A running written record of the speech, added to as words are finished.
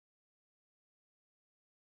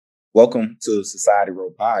Welcome to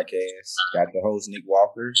SocietyROW podcast. Got the host Nick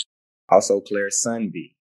Walker, also Claire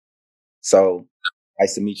Sundbye. So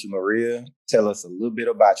nice to meet you, Maria. Tell us a little bit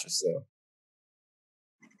about yourself.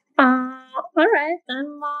 All right.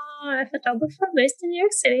 I'm a photographer based in New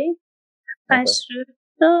York City. I Okay. shoot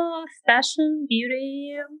fashion,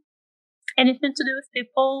 beauty, anything to do with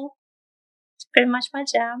people. It's pretty much my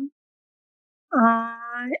jam.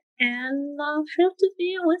 And thrilled to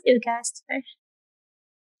be with you guys today.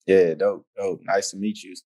 Yeah, dope. Nice to meet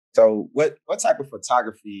you. So what type of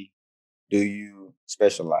photography do you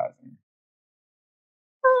specialize in?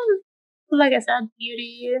 Like I said,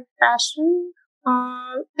 beauty, fashion.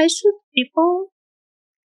 I shoot people.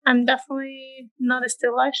 I'm definitely not a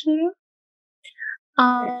still life shooter.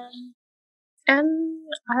 And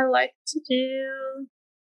I like to do,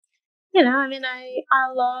 I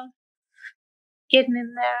love getting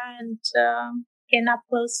in there and getting up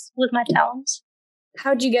close with my talents.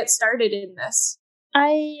 How'd you get started in this?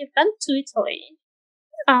 I went to Italy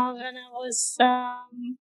when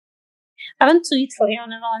I went to Italy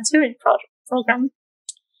on a volunteering program,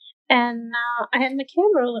 and I had my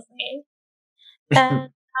camera with me,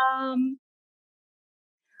 and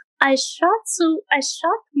I shot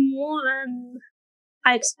more than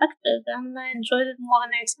I expected, and I enjoyed it more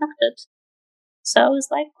than I expected. So I was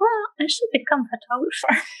like, well, I should become a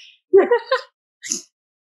photographer.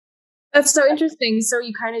 That's so interesting. So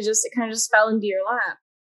it kind of just fell into your lap.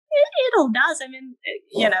 It all does. I mean,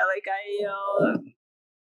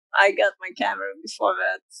 I got my camera before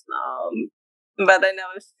that, but I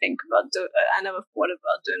never thought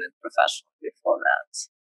about doing it professionally before that.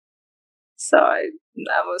 So I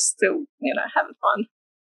was still, having fun.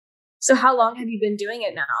 So how long have you been doing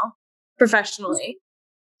it now, professionally?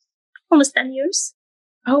 Almost 10 years.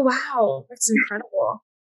 Oh, wow. That's incredible.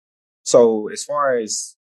 So as far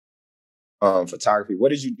as photography, what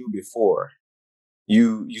did you do before?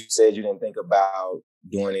 You said you didn't think about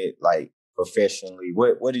doing it like professionally.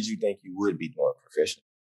 What did you think you would be doing professionally?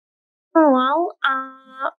 Oh, well,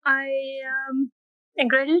 I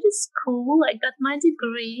graduated school. I got my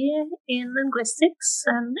degree in linguistics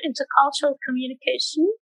and intercultural communication,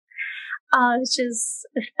 which is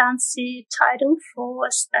a fancy title for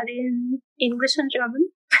studying English and German.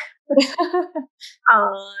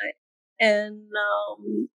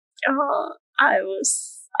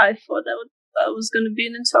 I thought I was going to be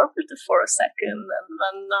an interpreter for a second, and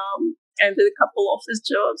then I did a couple office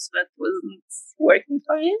jobs that wasn't working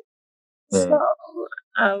for me. So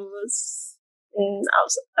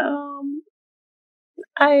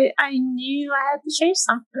I knew I had to change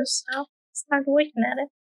something, so I started working at it.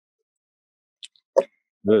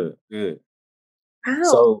 Good.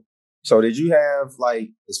 Wow. So did you have,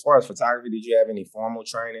 like, as far as photography, did you have any formal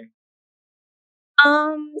training?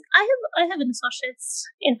 I have an associate's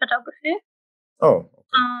in photography. Oh,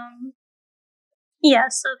 okay. Yeah,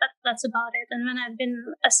 so that's about it. And then I've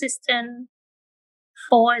been assisting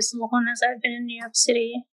for as long as I've been in New York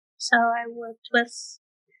City. So I worked with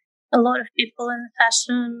a lot of people in the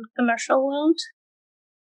fashion commercial world.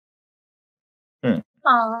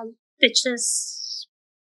 Which is,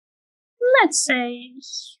 let's say,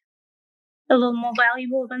 a little more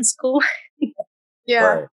valuable than school. Yeah,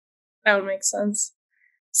 Right. that would make sense.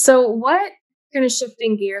 So what, kind of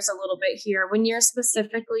shifting gears a little bit here, when you're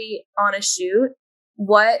specifically on a shoot,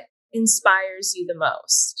 what inspires you the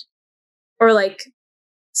most? Or like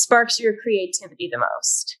sparks your creativity the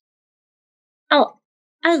most? Oh,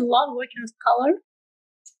 I love working with color.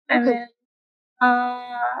 I mean,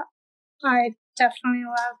 I definitely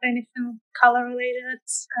love anything color related,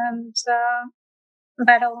 and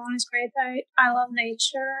that alone is great. I love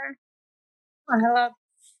nature. I love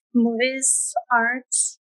movies, art.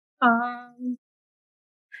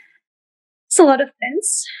 It's a lot of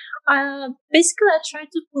things. Basically, I try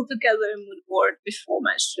to pull together a mood board before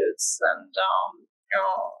my shoots, and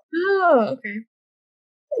Oh, okay.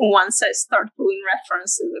 once I start pulling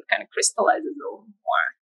references, it kind of crystallizes a little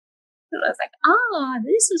more. And I was like,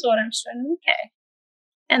 this is what I'm shooting. Okay.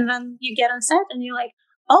 And then you get on set and you're like,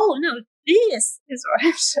 oh no, this is what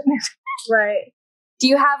I'm shooting. Right. Do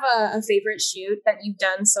you have a favorite shoot that you've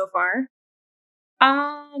done so far?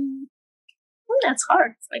 That's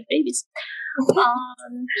hard. It's like babies.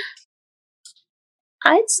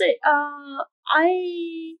 I'd say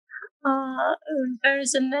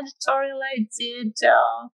there's an editorial I did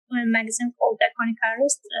in a magazine called Iconic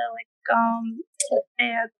Artist.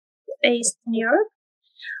 They're based in Europe,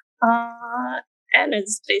 and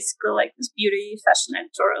it's basically like this beauty fashion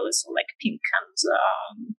editorial. It's like pink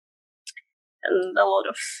and a lot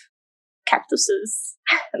of cactuses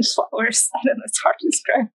and flowers. I don't know, it's hard to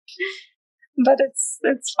describe. but it's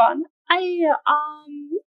fun.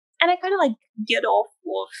 And I kind of like get off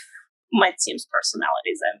of my team's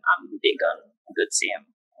personalities. I'm big on a good team,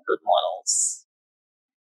 good models,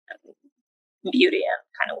 and beauty, and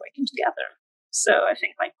kind of working together. So I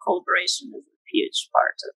think like collaboration is a huge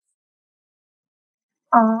part of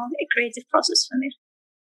a creative process for me.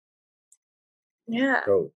 Yeah,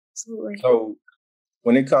 So, absolutely. so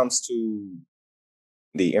when it comes to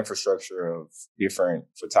the infrastructure of different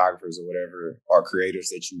photographers or whatever, or creators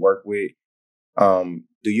that you work with,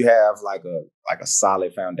 do you have like a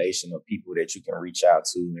solid foundation of people that you can reach out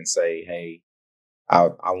to and say, hey, I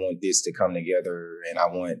want this to come together, and I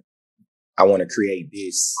want to create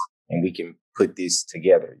this, and we can put this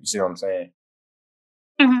together. You see what I'm saying?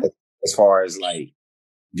 Mm-hmm. As far as like,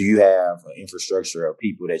 do you have an infrastructure of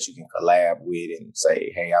people that you can collab with and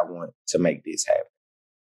say, hey, I want to make this happen?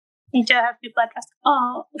 You do have people like us.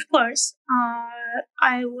 Oh, of course.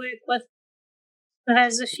 I work with,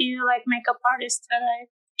 there's a few like makeup artists that I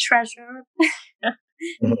treasure.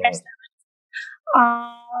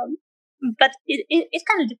 But it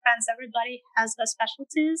kind of depends. Everybody has their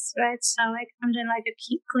specialties, right? So like I'm doing like a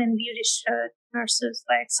clean beauty shoot versus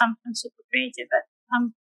like something super creative, but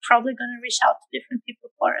I'm probably going to reach out to different people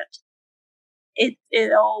for it. It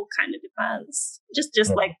all kind of depends.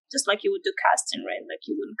 Just like you would do casting, right? Like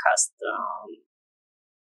you wouldn't cast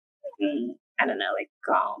I don't know, like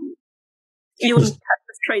you wouldn't cast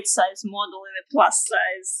a straight size model in a plus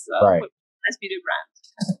size right. nice beauty brand.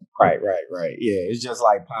 Right. Yeah, it's just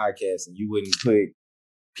like podcasting. You wouldn't put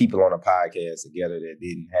people on a podcast together that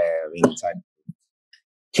didn't have any type of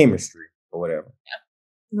chemistry or whatever.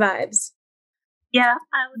 Yeah. Vibes. Yeah,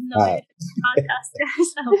 I would know if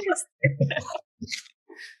podcasters.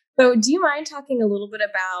 So do you mind talking a little bit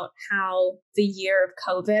about how the year of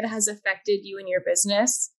COVID has affected you and your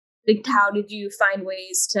business? Like, how did you find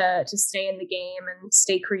ways to stay in the game and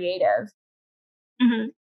stay creative? Mm-hmm.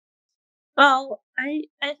 Well, I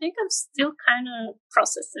think I'm still kind of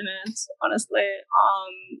processing it, honestly.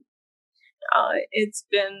 It's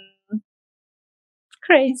been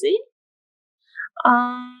crazy.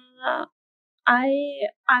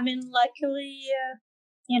 I mean, luckily,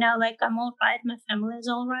 like I'm all right. My family is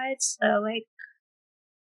all right. So, like,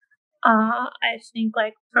 I think,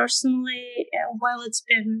 like, personally, while it's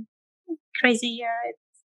been a crazy year, it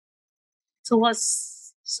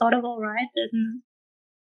was sort of all right. And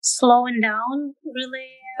slowing down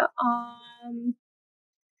really,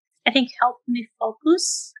 I think helped me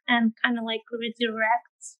focus and kind of like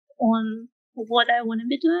redirect on what I want to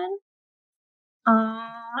be doing.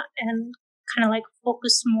 And kind of like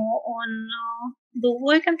focus more on the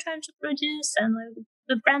work I'm trying to produce and like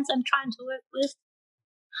the brands I'm trying to work with.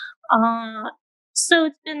 So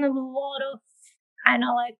it's been a lot of kind of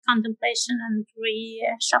like contemplation and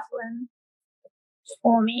reshuffling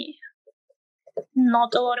for me.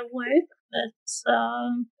 Not a lot of work, but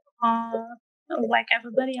like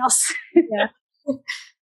everybody else. Yeah.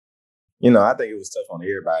 I think it was tough on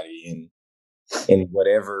everybody, in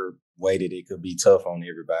whatever way that it could be tough on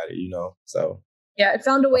everybody, So yeah, it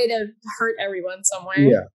found a way to hurt everyone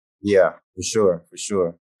somewhere. Yeah, for sure.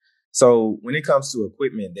 So when it comes to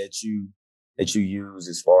equipment that you use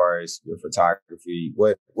as far as your photography,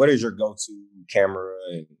 what is your go-to camera,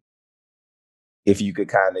 and if you could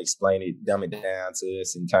kind of explain it, dumb it down to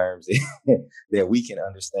us in terms that we can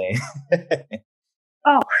understand.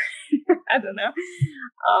 Oh, I don't know.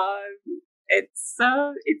 It's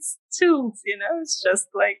tools, It's just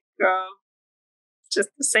like just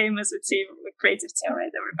the same as a team, a creative team,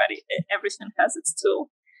 right? Everything has its tool.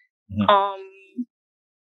 Mm-hmm.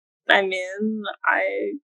 I mean,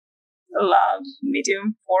 I love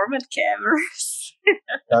medium format cameras.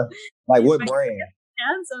 Like what brand?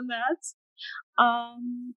 Hands on that.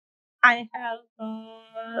 I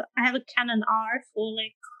have a Canon R for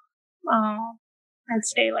like I'd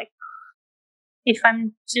say like if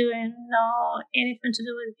I'm doing anything to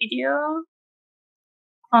do with video,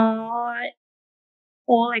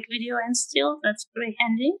 or like video and still, that's pretty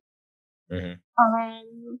handy. Mm-hmm.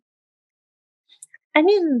 I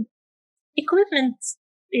mean, equipment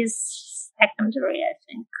is secondary, I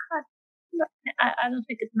think. I don't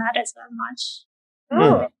think it matters that much.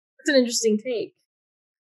 Oh, that's an interesting take.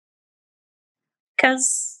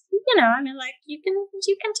 Because I mean, like you can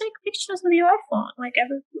take pictures with your iPhone. Like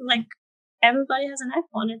everybody has an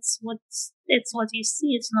iPhone. It's what you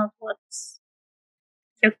see. It's not the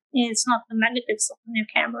megapixel on your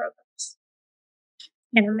camera, but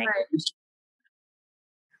make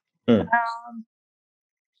it.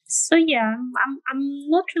 So yeah, I'm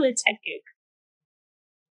not really tech geek.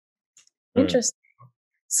 Interesting.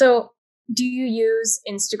 So Do you use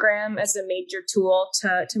Instagram as a major tool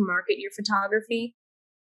to market your photography?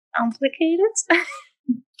 Complicated.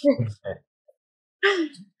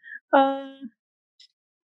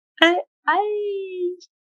 I I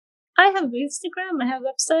I have Instagram. I have a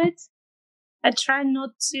website. I try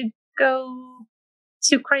not to go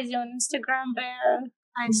too crazy on Instagram where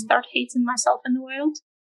I start hating myself in the world.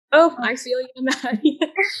 Oh, I feel you on that.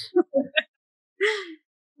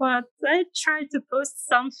 But I try to post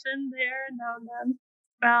something there now and then.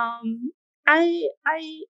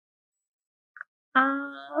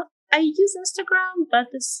 I use Instagram, but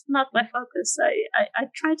it's not my focus. I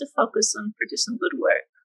try to focus on producing good work,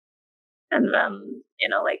 and then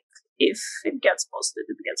like if it gets posted,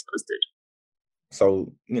 it gets posted.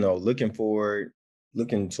 So, looking forward,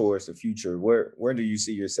 looking towards the future, where do you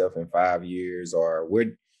see yourself in 5 years, or what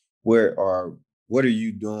are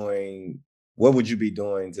you doing? What would you be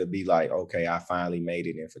doing to be like, okay, I finally made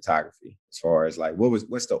it in photography? As far as like,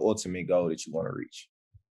 what's the ultimate goal that you want to reach?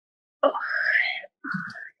 Oh,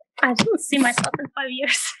 I don't see myself in 5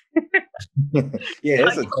 years. Yeah,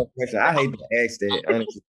 it's a tough question. I hate to ask that.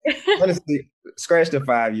 Honestly, scratch the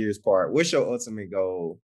 5 years part. What's your ultimate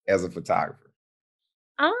goal as a photographer?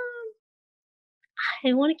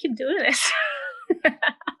 I want to keep doing this.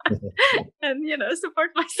 And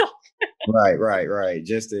support myself. Right.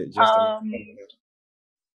 Just I mean,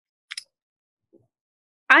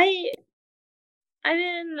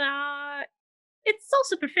 it's so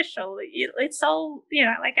superficial. It's all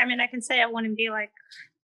like I can say I want to be like,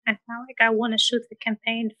 I don't know, like I want to shoot the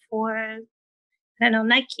campaign for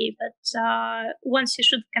Nike, but once you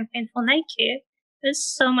shoot the campaign for Nike, there's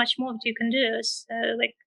so much more that you can do. So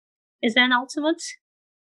like, is there an ultimate?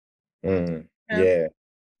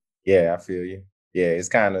 Yeah, I feel you. Yeah, it's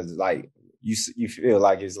kind of like you feel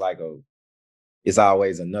like it's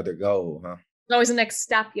always another goal, huh? It's always the next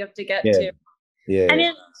step you have to get Yeah. to. Yeah. I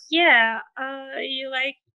mean, yeah. You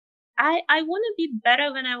like, I want to be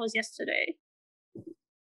better than I was yesterday.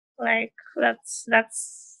 Like that's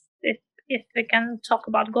if we can talk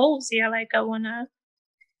about goals, yeah. Like I wanna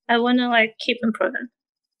like keep improving.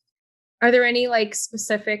 Are there any like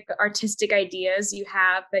specific artistic ideas you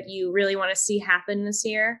have that you really want to see happen this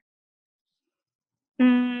year?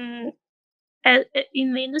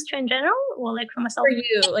 In the industry in general, or like for myself? For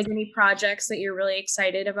you, like any projects that you're really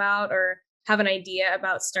excited about or have an idea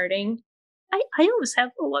about starting? I always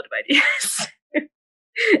have a lot of ideas.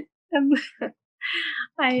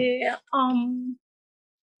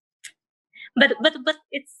 But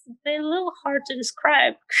it's a little hard to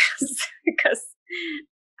describe because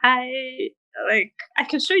I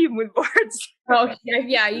can show you mood boards. Oh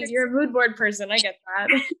yeah, you're a mood board person. I get that.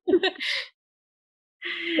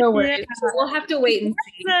 No worries. Yeah. So we'll have to wait and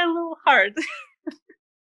see. It's a little hard.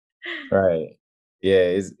 Right.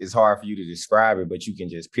 Yeah, it's hard for you to describe it, but you can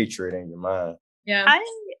just picture it in your mind. Yeah. I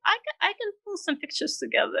can pull some pictures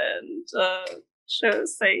together and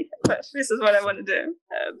say this is what I want to do.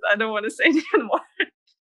 I don't want to say it anymore.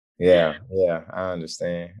 Yeah, I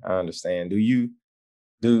understand. Do you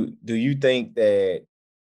think that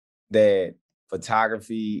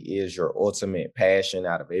photography is your ultimate passion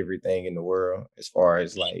out of everything in the world? As far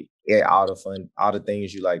as like, yeah, all the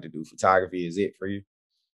things you like to do, photography is it for you?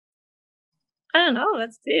 I don't know.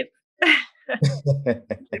 That's deep.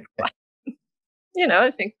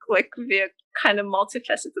 I think like we're kind of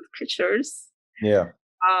multifaceted creatures. Yeah.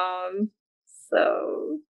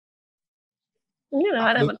 So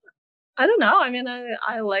I don't know. I mean,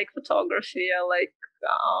 I like photography. I like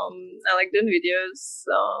doing videos.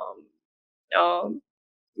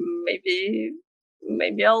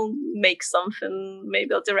 Maybe I'll make something.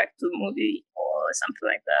 Maybe I'll direct a movie or something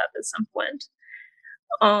like that at some point.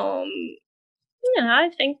 I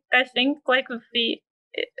think like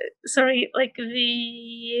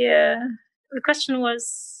the question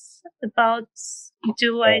was about,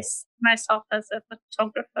 do I see myself as a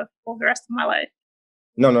photographer for the rest of my life?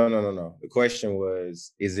 No. The question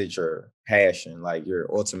was, is it your passion, like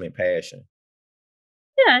your ultimate passion?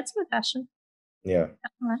 Yeah, it's my passion. Yeah.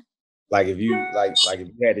 Definitely. Like if you if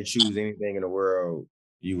you had to choose anything in the world,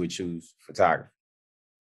 you would choose photography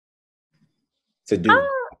to do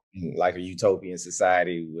like a utopian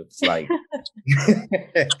society with like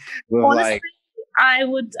with honestly, like I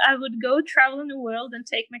would go travel in the world and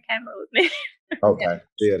take my camera with me. Okay,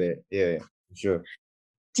 feel that. Yeah, for sure.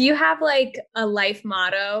 Do you have like a life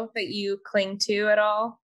motto that you cling to at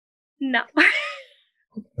all? No.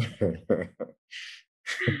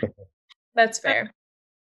 That's fair.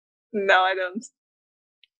 No, I don't.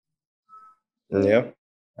 Yeah.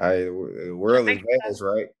 The world is vast,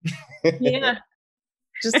 right? Yeah.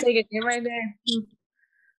 Just take it day by day.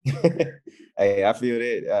 Hey, I feel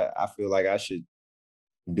that. I feel like I should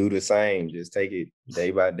do the same. Just take it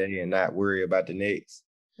day by day and not worry about the next.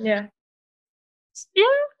 Yeah. Yeah,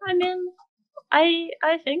 I mean, I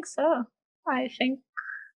think so. I think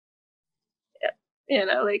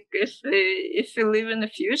like if we live in the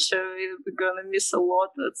future, we're gonna miss a lot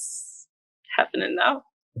that's happening now.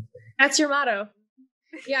 That's your motto.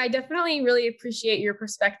 Yeah, I definitely really appreciate your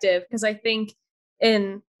perspective because I think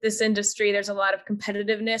in this industry, there's a lot of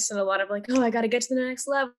competitiveness and a lot of like, oh, I got to get to the next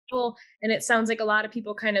level. And it sounds like a lot of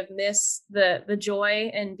people kind of miss the joy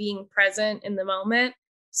and being present in the moment.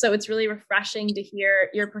 So it's really refreshing to hear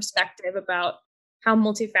your perspective about how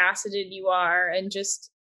multifaceted you are and just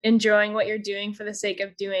enjoying what you're doing for the sake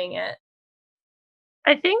of doing it.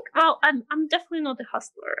 I think, well, I'm definitely not a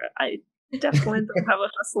hustler. I definitely don't have a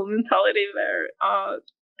hustle mentality there.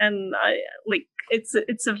 And I like it's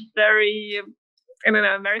a very, I don't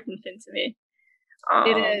know, American thing to me.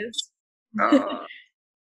 It is. Uh,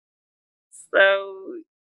 so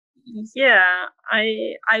yeah,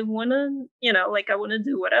 I wanna, like I wanna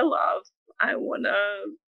do what I love. I wanna,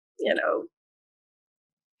 you know,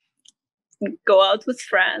 go out with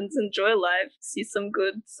friends, enjoy life, see some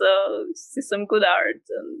good art,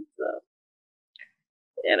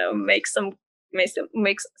 and make some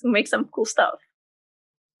cool stuff.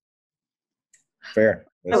 Fair.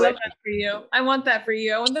 I love that for you. I want that for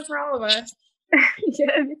you. I want that for all of us.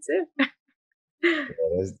 Yeah, me too. Yeah,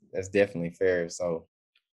 that's definitely fair. So,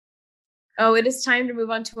 Oh, it is time to move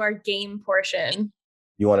on to our game portion.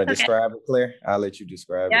 you want to describe it, Claire? I'll let you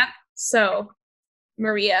describe it. So,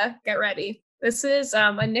 Maria, get ready. This is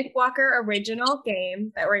a Nick Walker original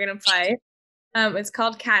game that we're going to play. It's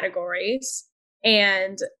called Categories.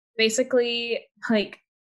 And basically,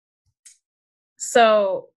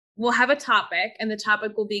 so we'll have a topic, and the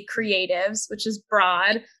topic will be creatives, which is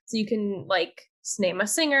broad. So you can name a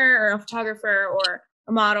singer or a photographer or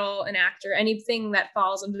a model, an actor, anything that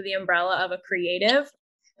falls under the umbrella of a creative.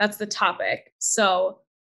 That's the topic. So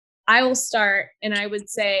I will start, and I would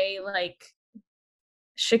say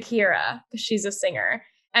Shakira, because she's a singer.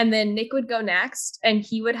 And then Nick would go next, and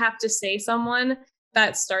he would have to say someone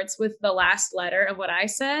that starts with the last letter of what I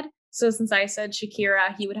said. So since I said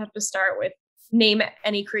Shakira, he would have to start with name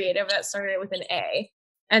any creative that started with an A.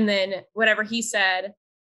 And then whatever he said,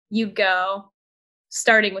 you go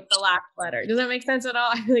starting with the last letter. Does that make sense at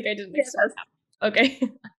all? I feel like I didn't make sense. Okay.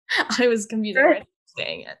 I was confusing right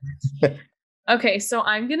saying it. Okay, so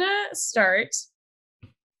I'm going to start,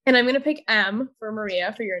 and I'm going to pick M for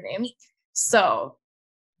Maria for your name. So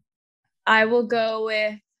I will go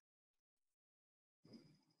with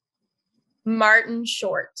Martin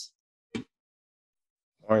Short.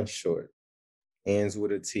 Martin Short ends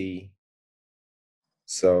with a T.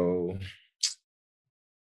 So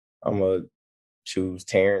I'm going to choose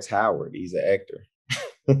Terrence Howard. He's an actor.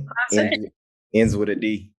 ends with a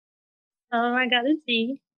D. Oh, I got a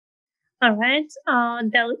D. All right.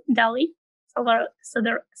 Dali.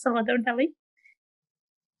 Salvador Dali.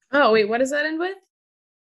 Oh, wait, what does that end with?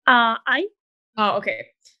 I. Oh, okay.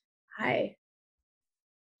 I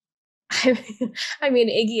mean,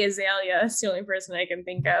 Iggy Azalea is the only person I can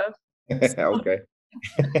think of. Okay.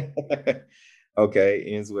 Okay,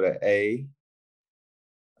 ends with an A.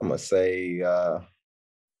 I'm going to say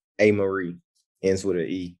A. Marie. Ends with an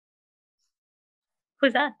E.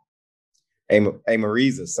 Who's that? A.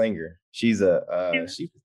 Marie's a singer. She's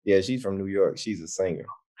she's from New York. She's a singer.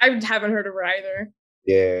 I haven't heard of her either.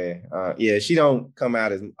 Yeah, she don't come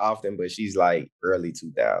out as often, but she's like early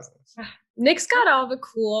 2000s. Nick's got all the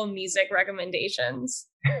cool music recommendations.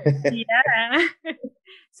 Yeah.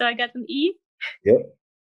 So I got an E. Yep.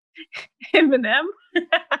 Eminem.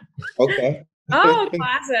 Okay. Oh,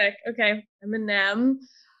 classic. Okay, Eminem.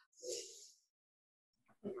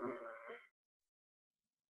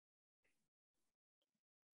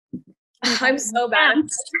 I'm so bad. I'm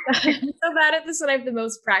so bad at this, and I have the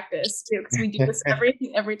most practice too, because we do this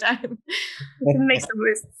every time. Make some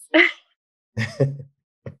lists.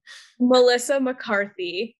 Melissa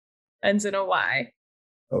McCarthy ends in a Y.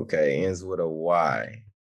 Okay, ends with a Y.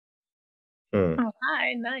 Oh,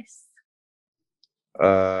 hi, nice.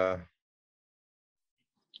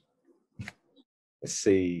 Let's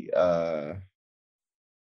see.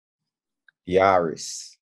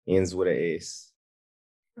 Yaris ends with an S.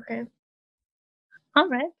 Okay. All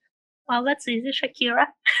right. Well, that's easy. Shakira.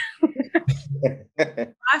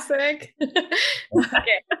 Classic.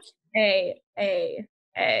 Okay. A.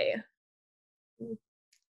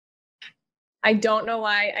 I don't know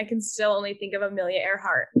why I can still only think of Amelia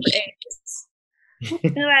Earhart for A's.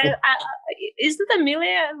 Right, isn't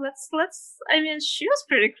Amelia? Let's. I mean, she was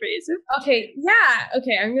pretty creative. Okay, yeah.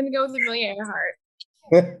 Okay, I'm gonna go with Amelia Earhart.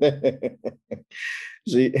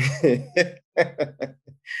 She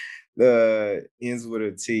the ends with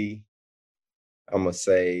a T. I'm gonna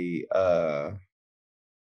say I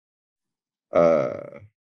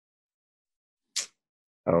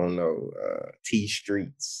don't know, T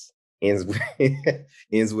Streets ends with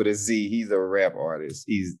ends with a Z. He's a rap artist.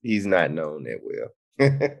 He's not known that well.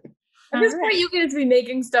 At this point, you could just be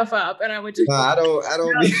making stuff up, and I would just. No, I don't.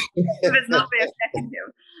 There's no way of checking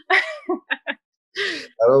him.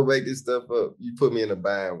 I don't make this stuff up. You put me in a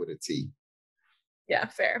bind with a T. Yeah,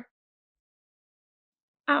 fair.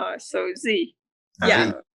 Oh, so Z.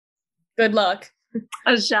 Yeah. Good luck.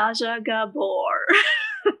 Zsa Zsa Gabor.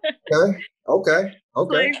 Okay.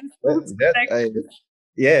 Like,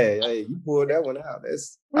 Hey, you pulled that one out.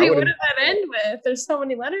 Wait, what did that end with? There's so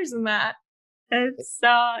many letters in that. It's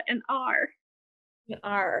an R. An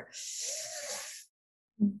R.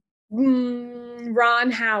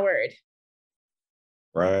 Ron Howard.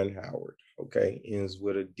 Ron Howard. Okay. Ends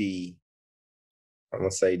with a D. I'm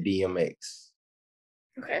gonna say DMX.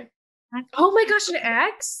 Okay. Oh my gosh, an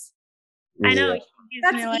X? I know. Yeah.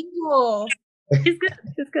 That's evil. He's good.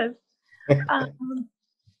 He's good.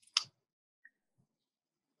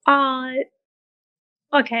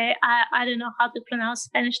 Okay, I don't know how to pronounce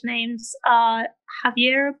Spanish names.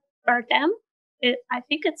 Javier Bardem. I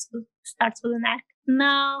think it starts with an X.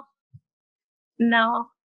 No.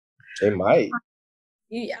 It might.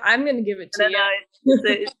 Yeah, I'm gonna give it to you. It's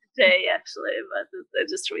a J actually, but I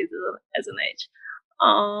just read it as an H.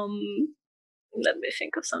 Let me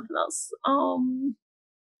think of something else.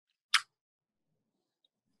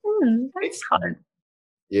 That's hard.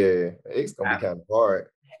 Yeah, it's gonna be kind of hard.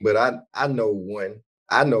 But I know one.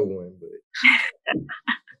 But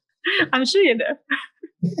I'm sure you know.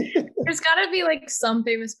 There's gotta be like some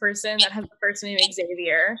famous person that has the first name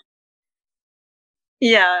Xavier.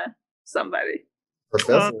 Yeah, somebody.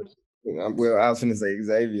 Professor. Well, I was gonna say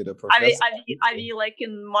Xavier, the professor. Are you like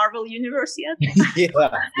in Marvel Universe yet? yeah.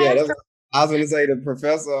 I was gonna say the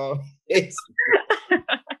professor. Let's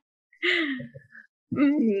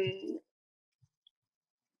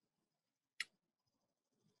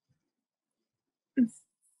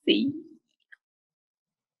see.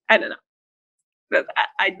 I don't know. But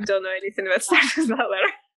I don't know anything that starts with that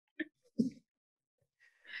letter.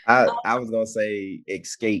 I was gonna say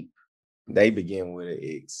Escape. They begin with an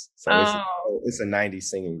X. So it's a 90s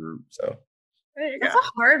singing group. So that's a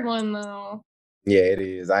hard one though. Yeah, it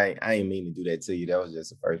is. I ain't mean to do that to you. That was just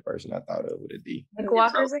the first person I thought of with a D. Like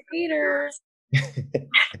Walker's a hater.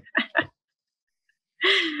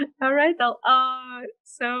 All right.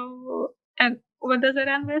 So and what does it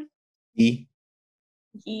end with? E.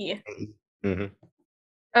 E. Mm-hmm.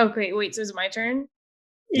 Okay, wait, so is it my turn?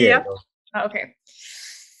 Yeah. Oh, okay.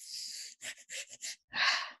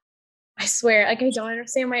 I swear, like I don't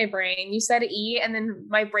understand my brain. You said E, and then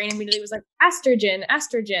my brain immediately was like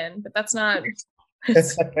estrogen, but that's not not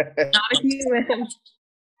a human.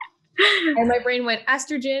 And my brain went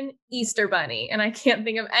estrogen, Easter bunny, and I can't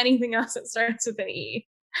think of anything else that starts with an E.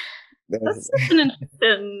 That's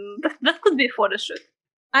that could be for the shoot.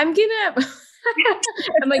 I'm gonna.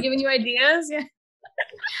 Am I giving you ideas? Yeah.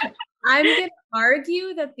 I'm gonna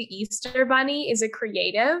argue that the Easter bunny is a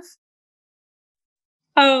creative.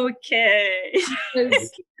 Okay.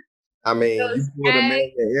 I mean, you pulled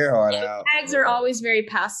Amelia Earhart out. Eggs are always very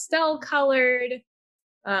pastel colored.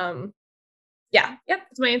 Yeah, yep,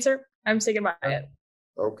 that's my answer. I'm sticking by it.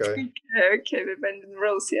 Okay, we're bending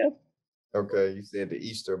rules here. Okay, you said the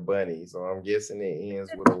Easter bunny, so I'm guessing it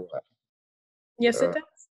ends with a Y. Yes, it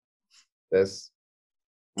does.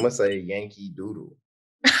 I'm gonna say Yankee Doodle.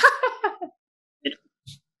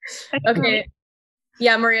 Okay.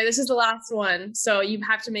 Yeah, Maria, this is the last one, so you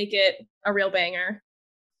have to make it a real banger.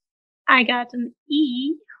 I got an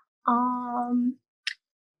E.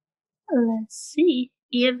 Let's see.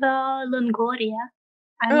 Eva Longoria.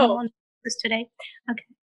 I don't know this today. Okay.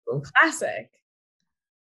 Classic.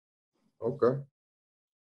 Okay.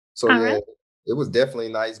 So right. It was definitely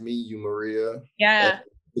nice meeting you, Maria. Yeah.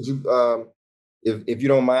 Could you if you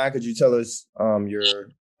don't mind, could you tell us your,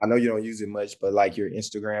 I know you don't use it much, but like your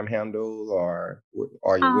Instagram handle or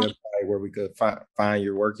your website where we could find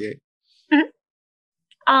your work at?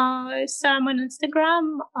 So I'm on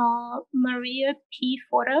Instagram, Maria P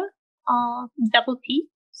Photo, double P,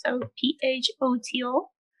 so PHOTO.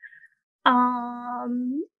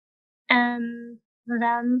 And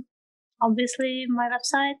then obviously my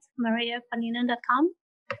website, mariapanina.com,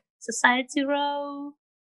 SocietyROW,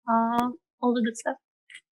 all the good stuff.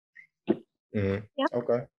 Yeah.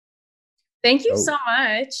 Okay. Thank you Dope. so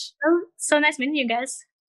much. Oh, so nice meeting you guys.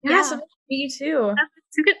 Yeah, so nice to meet you too.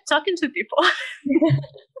 It's good talking to people.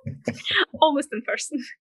 Almost in person.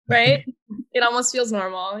 Right? It almost feels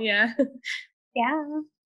normal. Yeah. Yeah.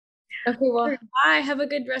 Okay, well, bye. Have a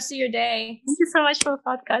good rest of your day. Thank you so much for the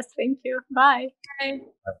podcast. Thank you. Bye. Bye.